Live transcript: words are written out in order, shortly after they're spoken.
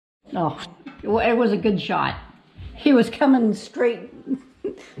Oh, well, it was a good shot. He was coming straight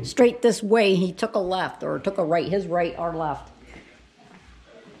this way. He took a left or took a right. His right, our left.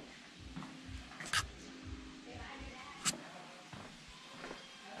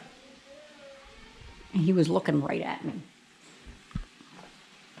 He was looking right at me.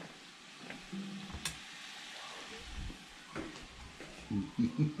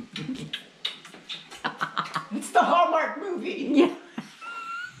 It's the Hallmark movie. Yeah.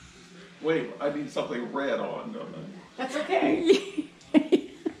 Wait, I need something red on, don't I? That's okay.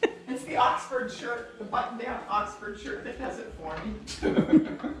 It's the Oxford shirt, the button-down Oxford shirt that does it for me.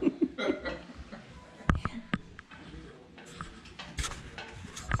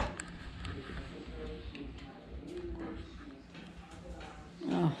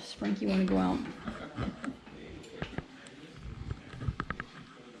 Oh, Sprinky, want to go out?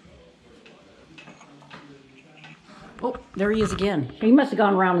 Oh, there he is again. He must have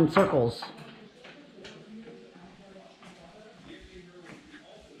gone around in circles.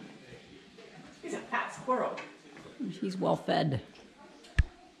 He's a fat squirrel. He's well fed.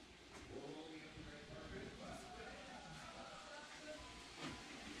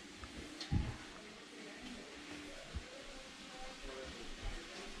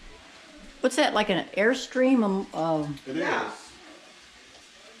 What's that, like an Airstream? It Yeah. is.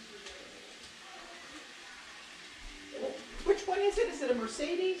 Which one is it? Is it a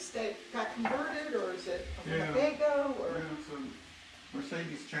Mercedes that got converted, or is it a Yeah. Winnebago? Or Yeah, it's a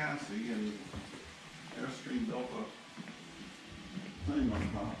Mercedes chassis and Airstream built a thing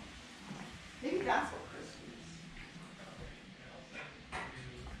on top. maybe that's what Chris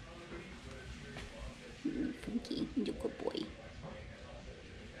is. Funky, you good boy.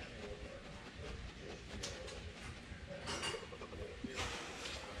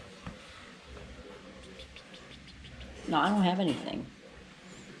 No, I don't have anything.